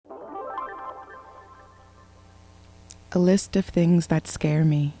A list of things that scare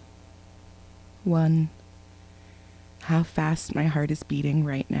me. 1. How fast my heart is beating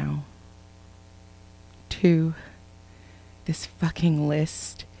right now. 2. This fucking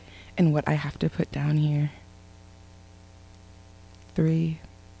list and what I have to put down here. 3.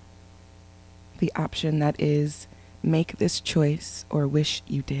 The option that is make this choice or wish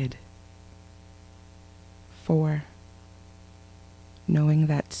you did. 4. Knowing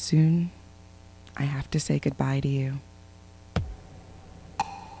that soon I have to say goodbye to you.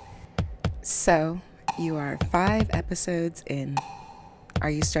 So, you are 5 episodes in. Are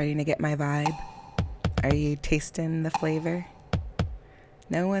you starting to get my vibe? Are you tasting the flavor?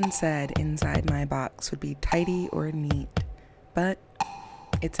 No one said inside my box would be tidy or neat, but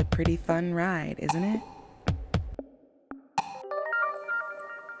it's a pretty fun ride, isn't it?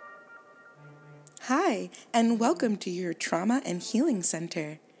 Hi, and welcome to your Trauma and Healing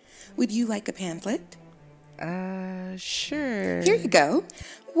Center. Would you like a pamphlet? Sure. Here you go.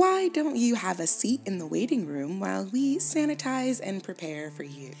 Why don't you have a seat in the waiting room while we sanitize and prepare for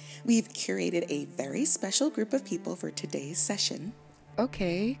you? We've curated a very special group of people for today's session.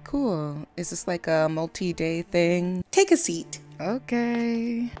 Okay, cool. Is this like a multi-day thing? Take a seat.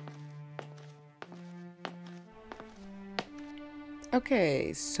 Okay.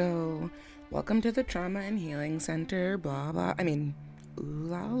 Okay, so welcome to the Trauma and Healing Center, blah, blah. Ooh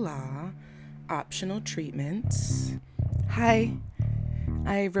la la. Optional treatments. Hi.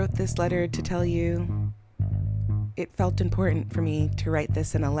 I wrote this letter to tell you it felt important for me to write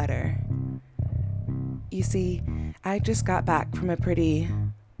this in a letter. You see, I just got back from a pretty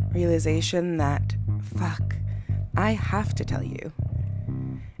realization that, fuck, I have to tell you.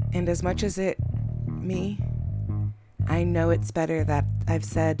 And as much as I know it's better that I've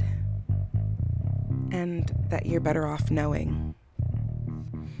said, and that you're better off knowing.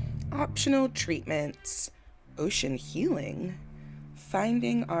 Optional treatments, ocean healing,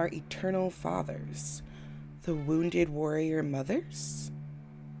 finding our eternal fathers, the wounded warrior mothers.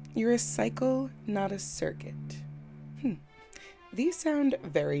 You're a cycle, not a circuit. These sound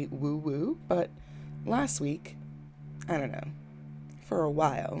very woo-woo, but last week, I don't know, for a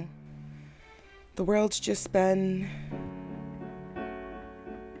while, the world's just been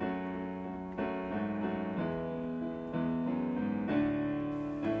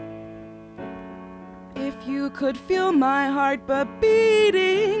if you could feel my heart but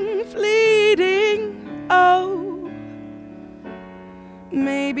beating, fleeting, oh,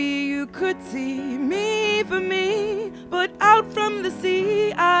 maybe you could see me for me, but out from the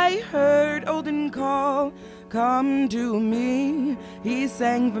sea I heard Odin call, come to me, he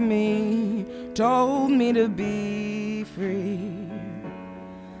sang for me, told me to be free.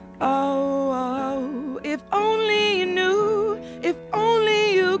 Oh, if only you knew, if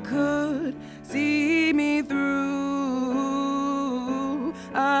only you could see me through.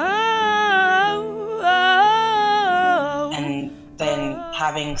 And then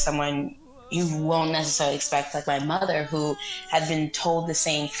having someone you won't necessarily expect, like my mother, who had been told the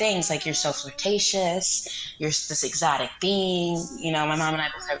same things, like you're so flirtatious, you're this exotic being. You know, my mom and I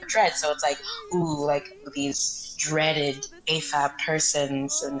both have dread, so it's like, ooh, like these dreaded AFAB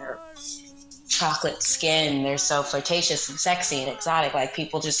persons and their chocolate skin, they're so flirtatious and sexy and exotic. Like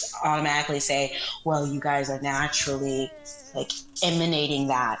people just automatically say, well, you guys are naturally like emanating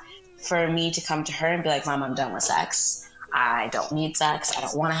that. For me to come to her and be like, Mom, I'm done with sex. I don't need sex. I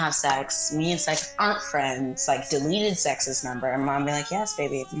don't want to have sex. Me and sex aren't friends. Like deleted sex's number. And Mom be like, yes,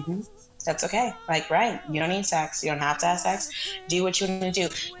 baby. That's okay. Like, right. You don't need sex. You don't have to have sex. Do what you want to do.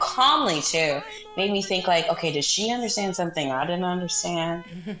 Calmly, too. Made me think like, okay, does she understand something I didn't understand?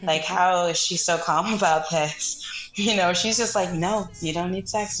 Like, how is she so calm about this? You know, she's just like, no, you don't need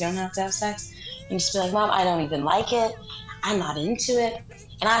sex. You don't have to have sex. And just be like, Mom, I don't even like it. I'm not into it.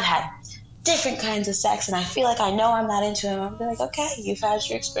 And I've had different kinds of sex, and I feel like I know I'm not into it. I'll be like, okay, you've had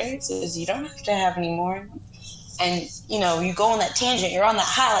your experiences. You don't have to have any more. And, you know, you go on that tangent, you're on that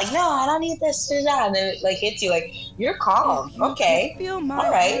high, like, no, I don't need this, and then it, like, hits you, like, you're calm, okay,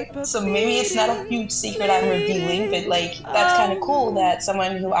 all right. So maybe it's not a huge secret I'm revealing, but, like, that's kind of cool that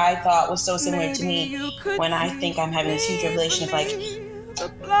someone who I thought was so similar to me, when I think I'm having this huge revelation of, like,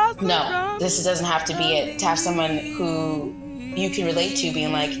 no, this doesn't have to be it. To have someone who you can relate to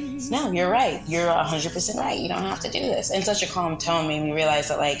being like, no, you're right. You're 100% right. You don't have to do this. And such a calm tone made me realize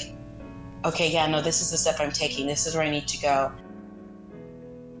that, like, okay, yeah, no, this is the step I'm taking. This is where I need to go.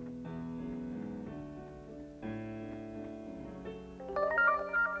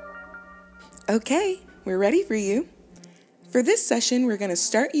 Okay, we're ready for you. For this session, we're going to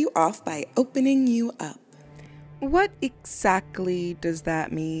start you off by opening you up. What exactly does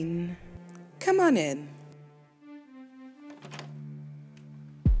that mean? Come on in.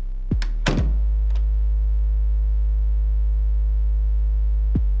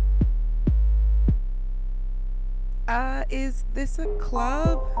 Is this a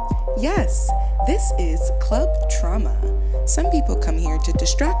club? Yes, this is Club Trauma. Some people come here to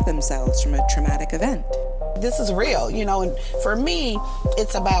distract themselves from a traumatic event. This is real, and for me,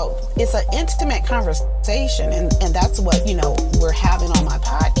 it's an intimate conversation, and that's what, we're having on my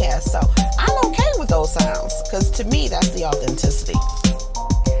podcast. So I'm okay with those sounds, because to me, that's the authenticity.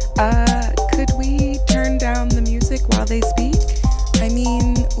 Could we turn down the music while they speak? I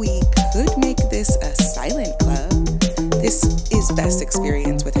mean, we could make this a silent club. This is best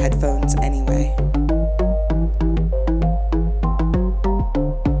experienced with headphones anyway.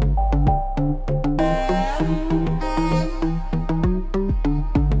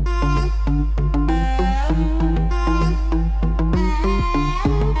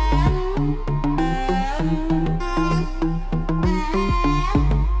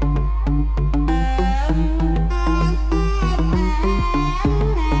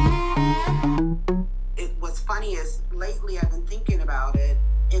 Lately I've been thinking about it,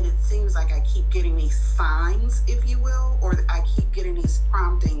 and it seems like I keep getting these signs, if you will, or I keep getting these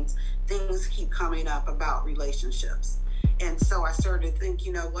promptings. Things keep coming up about relationships. And so I started to think,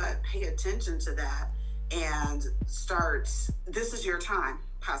 you know what, pay attention to that and this is your time,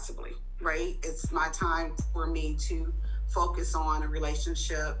 possibly, right? It's my time for me to focus on a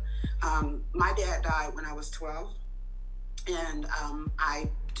relationship. My dad died when I was 12, and I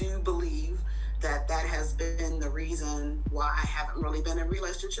do believe that has been the reason why I haven't really been in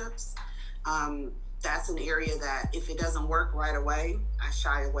relationships. That's an area that if it doesn't work right away, I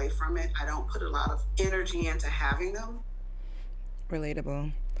shy away from it. I don't put a lot of energy into having them.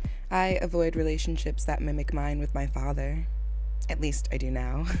 Relatable. I avoid relationships that mimic mine with my father. At least I do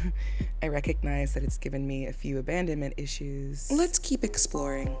now. I recognize that it's given me a few abandonment issues. Let's keep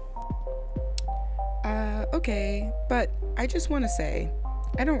exploring. Okay, but I just want to say,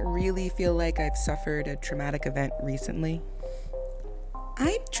 I don't really feel like I've suffered a traumatic event recently.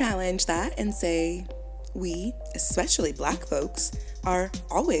 I'd challenge that and say we, especially Black folks, are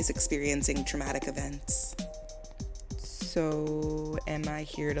always experiencing traumatic events. So, am I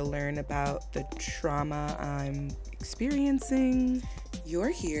here to learn about the trauma I'm experiencing? You're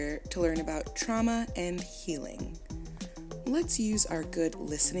here to learn about trauma and healing. Let's use our good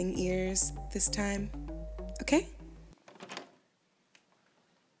listening ears this time, okay?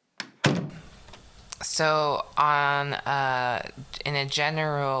 So in a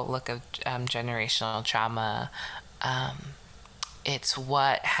general look of generational trauma, it's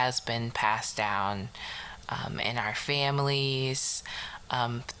what has been passed down in our families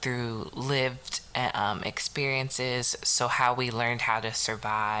through lived experiences. So how we learned how to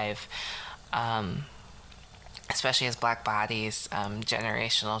survive, especially as Black bodies,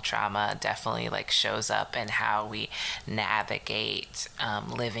 generational trauma definitely shows up in how we navigate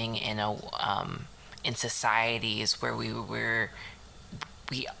living in in societies where we were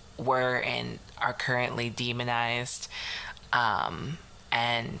and are currently demonized,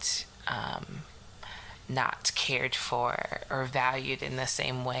 and not cared for or valued in the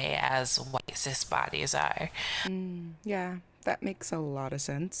same way as white cis bodies are. Yeah, that makes a lot of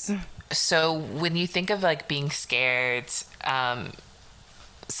sense. So when you think of being scared,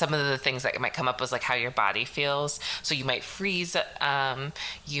 some of the things that might come up was how your body feels. So you might freeze,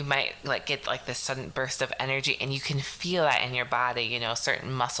 you might get this sudden burst of energy, and you can feel that in your body.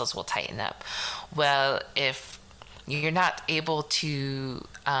 Certain muscles will tighten up. Well, if you're not able to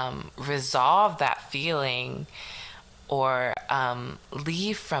resolve that feeling or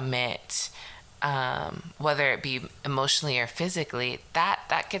leave from it, whether it be emotionally or physically,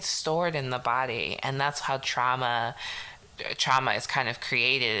 that gets stored in the body. And that's how trauma is kind of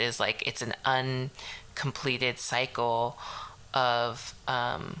created, is it's an uncompleted cycle of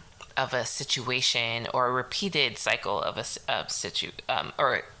a situation, or a repeated cycle of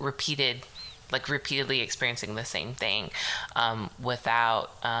or repeatedly experiencing the same thing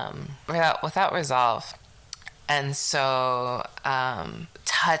without resolve. And so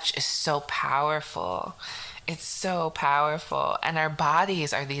touch is so powerful. It's so powerful. And our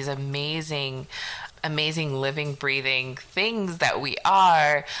bodies are these amazing living, breathing things that we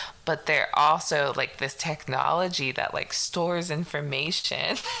are, but they're also this technology that stores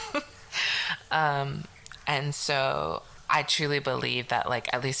information. And so I truly believe that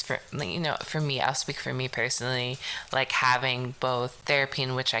at least for me, I'll speak for me personally, having both therapy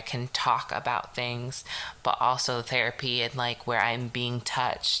in which I can talk about things, but also therapy in where I'm being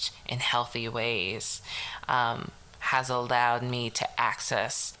touched in healthy ways, has allowed me to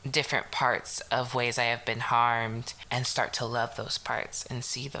access different parts of ways I have been harmed and start to love those parts and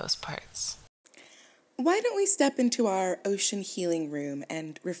see those parts. Why don't we step into our ocean healing room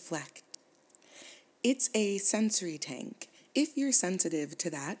and reflect? It's a sensory tank. If you're sensitive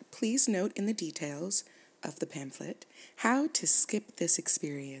to that, please note in the details of the pamphlet how to skip this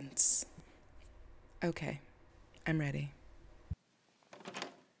experience. Okay, I'm ready.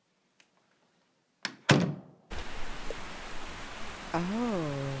 Oh,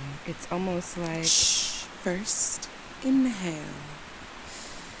 it's almost like... Shh. First, inhale.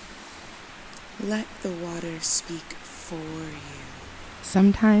 Let the water speak for you.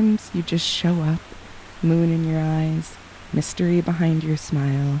 Sometimes you just show up, moon in your eyes, mystery behind your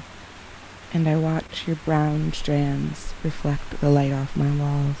smile, and I watch your brown strands reflect the light off my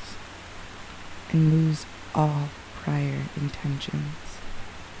walls and lose all prior intentions.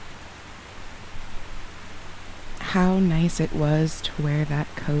 How nice it was to wear that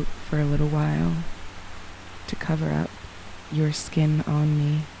coat for a little while, to cover up your skin on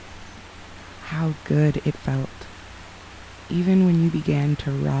me. How good it felt, even when you began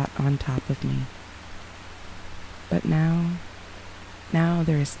to rot on top of me. But now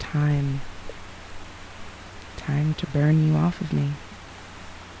there is time to burn you off of me.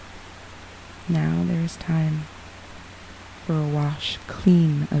 Now there is time for a wash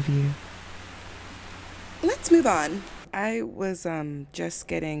clean of you. Let's move on. I was just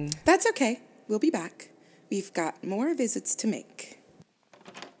getting... That's okay. We'll be back. We've got more visits to make.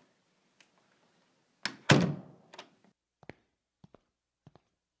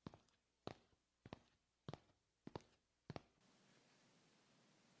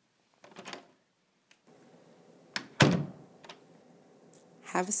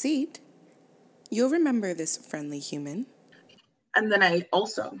 Have a seat. You'll remember this friendly human. And then I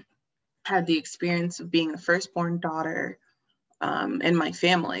also had the experience of being the firstborn daughter in my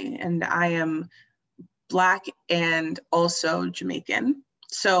family. And I am Black and also Jamaican.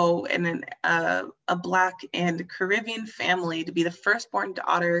 So in a Black and Caribbean family, to be the firstborn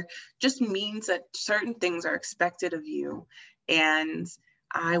daughter just means that certain things are expected of you. And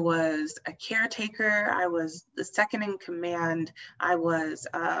I was a caretaker. I was the second in command. I was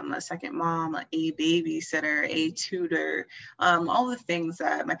a second mom, a babysitter, a tutor, all the things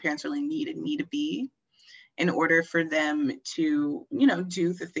that my parents really needed me to be in order for them to,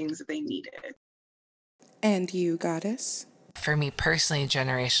 do the things that they needed. And you, Goddess? For me personally,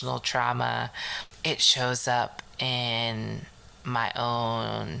 generational trauma, it shows up in my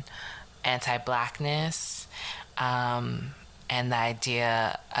own anti-Blackness, and the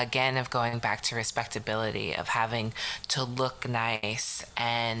idea, again, of going back to respectability, of having to look nice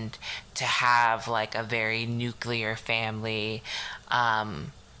and to have like a very nuclear family,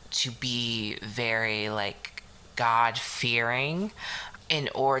 to be very like God-fearing in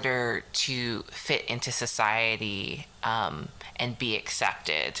order to fit into society and be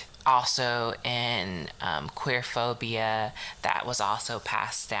accepted. Also in queer phobia, that was also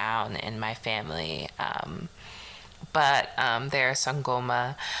passed down in my family. But they're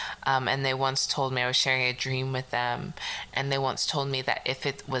Sangoma, and they once told me, I was sharing a dream with them, and they once told me that if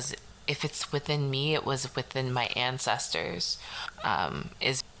it's within me, it was within my ancestors,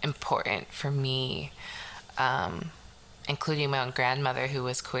 is important for me, including my own grandmother who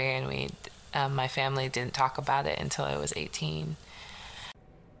was queer, and my family didn't talk about it until I was 18.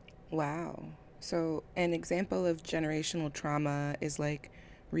 Wow. So an example of generational trauma is like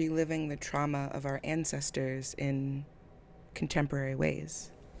reliving the trauma of our ancestors in contemporary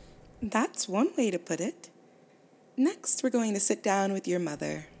ways. That's one way to put it. Next, we're going to sit down with your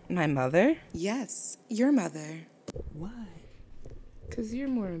mother. My mother? Yes, your mother. Why? Because you're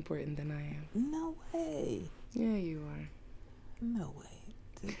more important than I am. No way. Yeah, you are. No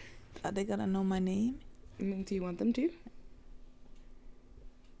way. Are they gonna know my name? Do you want them to?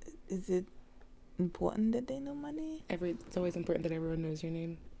 Is it important that they know my name? It's always important that everyone knows your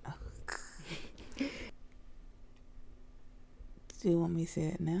name. Do you want me to say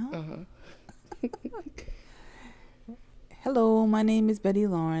it now? Uh-huh. Hello, my name is Betty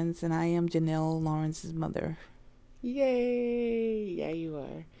Lawrence, and I am Janelle Lawrence's mother. Yay! Yeah, you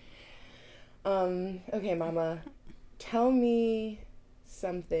are. Okay, Mama. Tell me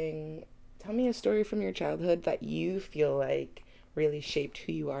a story from your childhood that you feel like really shaped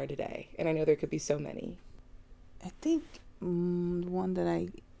who you are today. And I know there could be so many. I think the one that I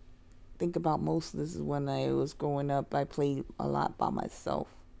think about most, this is when I was growing up, I played a lot by myself.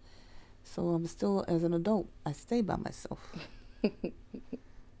 So I'm still, as an adult, I stay by myself.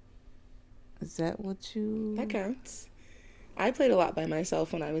 Is that what you... That counts. I played a lot by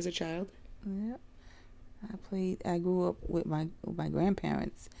myself when I was a child. Yeah. I grew up with my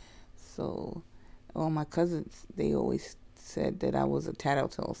grandparents. So all my cousins, they always said that I was a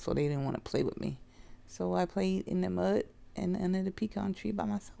tattletale, so they didn't want to play with me. So I played in the mud and under the pecan tree by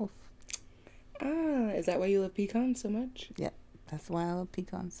myself. Ah, is that why you love pecans so much? Yeah, that's why I love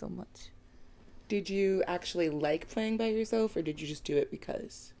pecans so much. Did you actually like playing by yourself, or did you just do it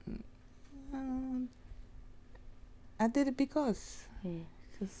because? I did it because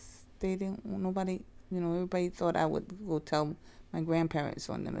they didn't, nobody, everybody thought I would go tell my grandparents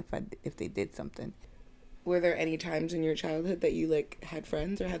on them if they did something. Were there any times in your childhood that you like had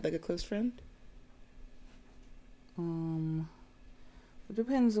friends or had like a close friend? It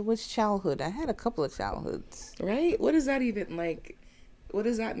depends on which childhood. I had a couple of childhoods. Right? What does that even like? What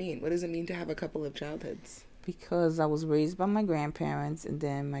does that mean? What does it mean to have a couple of childhoods? Because I was raised by my grandparents, and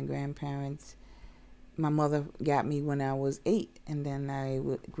then my mother got me when I was 8, and then I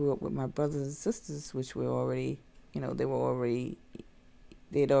grew up with my brothers and sisters, which were already,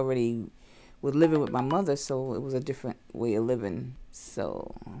 they'd already was living with my mother, so it was a different way of living.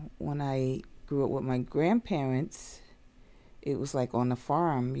 So when I grew up with my grandparents, it was like on the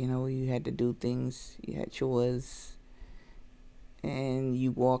farm, you had to do things, you had chores, and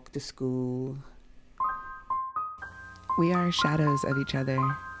you walked to school. We are shadows of each other,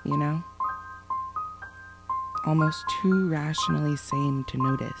 you know? Almost too rationally sane to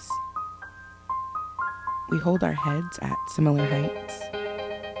notice. We hold our heads at similar heights,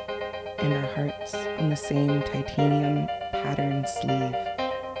 and our hearts on the same titanium patterned sleeve.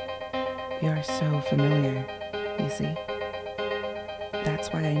 We are so familiar, you see? That's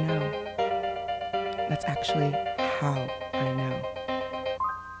why I know. That's actually how I know.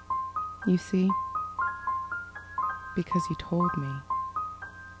 You see? Because you told me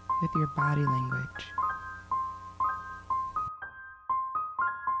with your body language.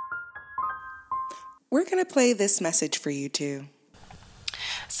 We're going to play this message for you too.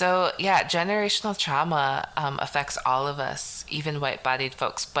 So yeah, generational trauma affects all of us, even white-bodied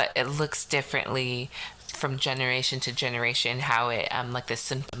folks, but it looks differently from generation to generation, how it, like the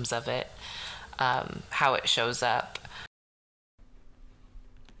symptoms of it, how it shows up.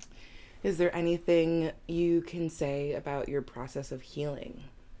 Is there anything you can say about your process of healing?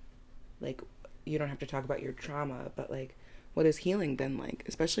 Like, you don't have to talk about your trauma, but like, what has healing been like,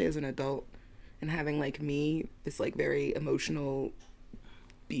 especially as an adult, and having like me, this like very emotional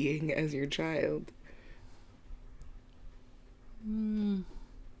being as your child?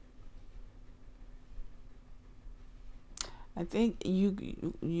 I think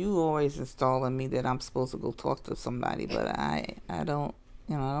you always installing me that I'm supposed to go talk to somebody, but I don't,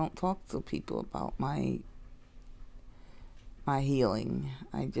 I don't talk to people about my healing.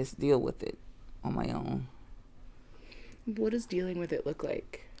 I just deal with it on my own. What does dealing with it look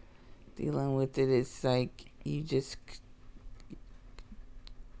like? Dealing with it is like you just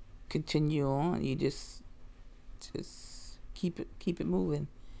continue on. You just keep it moving.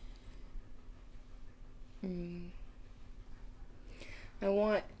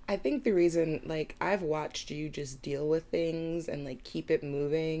 I think the reason, like, I've watched you just deal with things and like keep it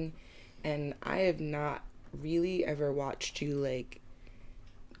moving, and I have not really ever watched you like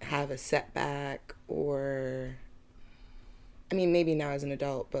have a setback, or I mean, maybe now as an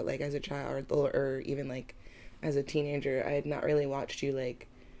adult, but like as a child or even like as a teenager, I had not really watched you like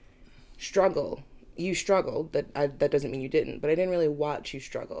struggle. You struggled, that doesn't mean you didn't, but I didn't really watch you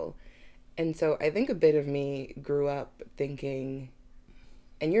struggle. And so I think a bit of me grew up thinking,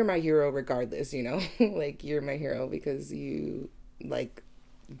 and you're my hero regardless, you know? Like, you're my hero because you, like,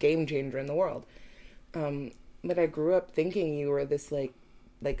 game changer in the world. But I grew up thinking you were this, like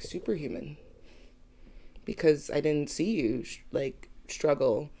superhuman. Because I didn't see you, like,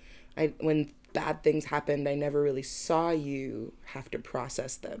 struggle. When bad things happened, I never really saw you have to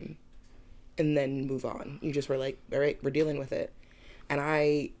process them and then move on. You just were like, all right, we're dealing with it. And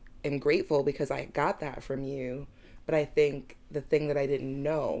I am grateful because I got that from you. But I think the thing that I didn't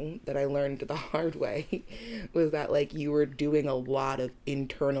know, that I learned the hard way, was that like you were doing a lot of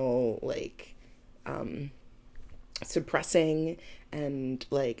internal like suppressing and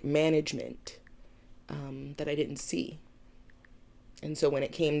like management that I didn't see. And so when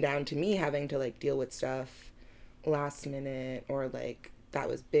it came down to me having to like deal with stuff last minute, or like that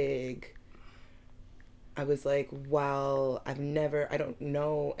was big, I was like, well, I don't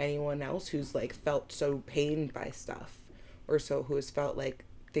know anyone else who's like felt so pained by stuff, or so who has felt like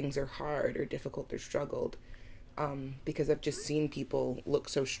things are hard or difficult or struggled, because I've just seen people look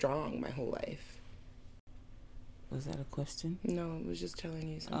so strong my whole life. Was that a question? No, I was just telling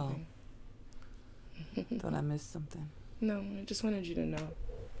you something. Oh. Thought I missed something. No, I just wanted you to know.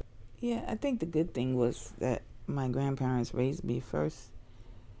 Yeah, I think the good thing was that my grandparents raised me first,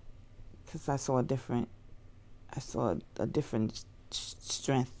 because I saw a different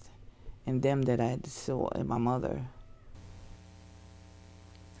strength in them that I saw in my mother.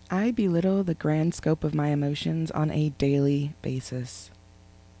 I belittle the grand scope of my emotions on a daily basis.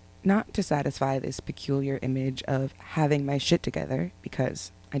 Not to satisfy this peculiar image of having my shit together,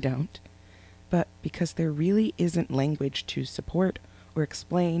 because I don't, but because there really isn't language to support or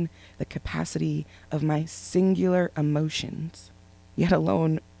explain the capacity of my singular emotions, yet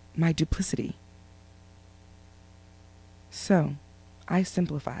alone my duplicity. So, I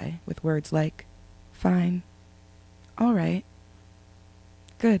simplify with words like, fine, all right,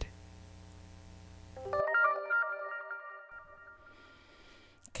 good.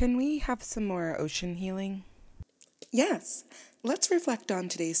 Can we have some more ocean healing? Yes, let's reflect on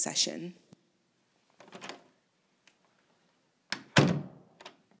today's session.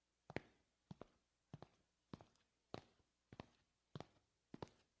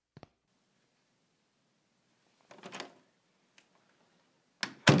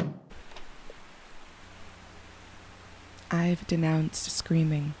 I've denounced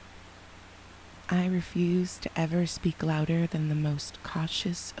screaming. I refuse to ever speak louder than the most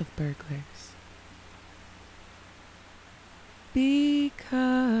cautious of burglars.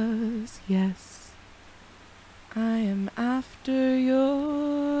 Because, yes, I am after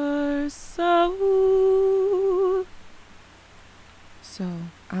your soul. So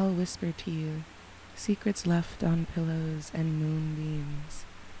I'll whisper to you secrets left on pillows and moonbeams.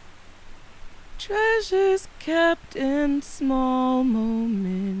 Treasures kept in small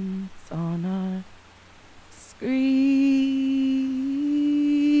moments on our screens.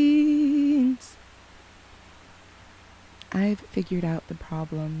 I've figured out the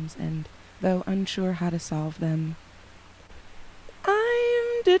problems, and though unsure how to solve them,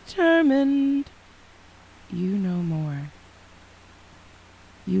 I'm determined. You know more.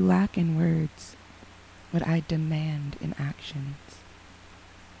 You lack in words what I demand in actions.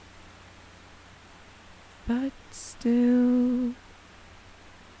 But still,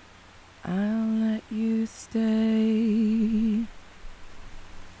 I'll let you stay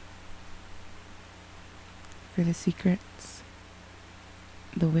for the secrets,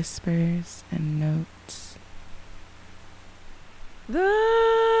 the whispers and notes,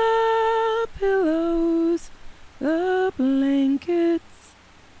 the pillows, the blankets,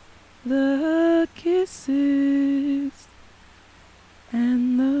 the kisses,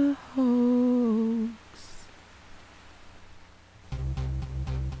 and the hugs.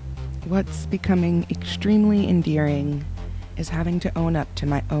 What's becoming extremely endearing is having to own up to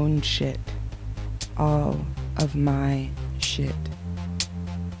my own shit. All of my shit.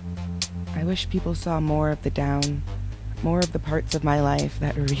 I wish people saw more of the down, more of the parts of my life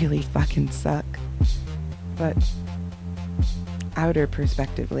that really fucking suck. But outer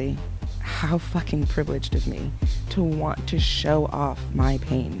perspectively, how fucking privileged of me to want to show off my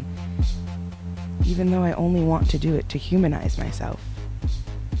pain, even though I only want to do it to humanize myself.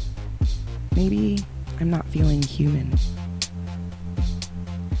 Maybe I'm not feeling human.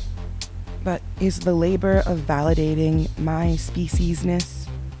 But is the labor of validating my speciesness,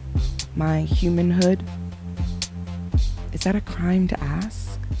 my humanhood, is that a crime to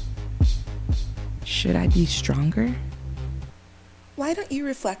ask? Should I be stronger? Why don't you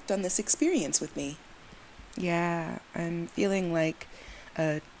reflect on this experience with me? Yeah, I'm feeling like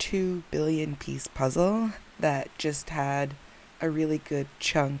a 2 billion piece puzzle that just had a really good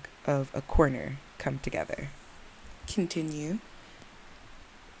chunk of a corner come together. Continue.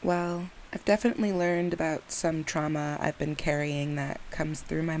 Well, I've definitely learned about some trauma I've been carrying that comes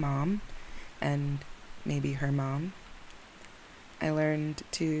through my mom and maybe her mom. I learned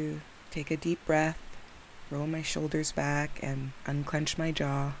to take a deep breath, roll my shoulders back, and unclench my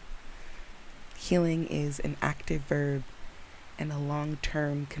jaw. Healing is an active verb in a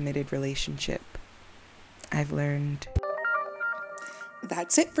long-term committed relationship. I've learned.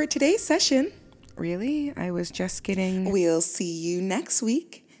 That's it for today's session. Really? I was just getting... We'll see you next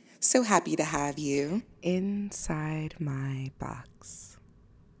week. So happy to have you inside my box.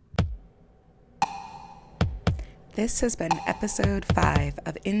 This has been episode 5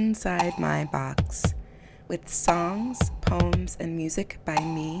 of Inside My Box, with songs, poems, and music by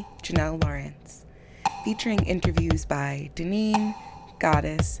me, Janelle Lawrence, featuring interviews by Deneen,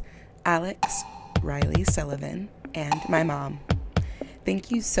 Goddess, Alex, Riley Sullivan, and my mom.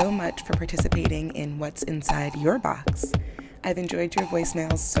 Thank you so much for participating in What's Inside Your Box. I've enjoyed your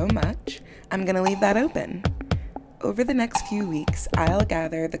voicemails so much, I'm going to leave that open. Over the next few weeks, I'll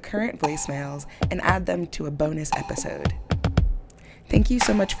gather the current voicemails and add them to a bonus episode. Thank you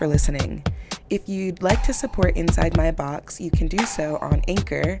so much for listening. If you'd like to support Inside My Box, you can do so on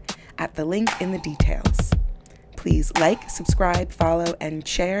Anchor at the link in the details. Please like, subscribe, follow, and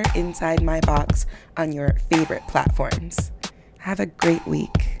share Inside My Box on your favorite platforms. Have a great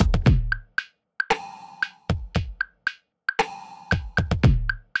week.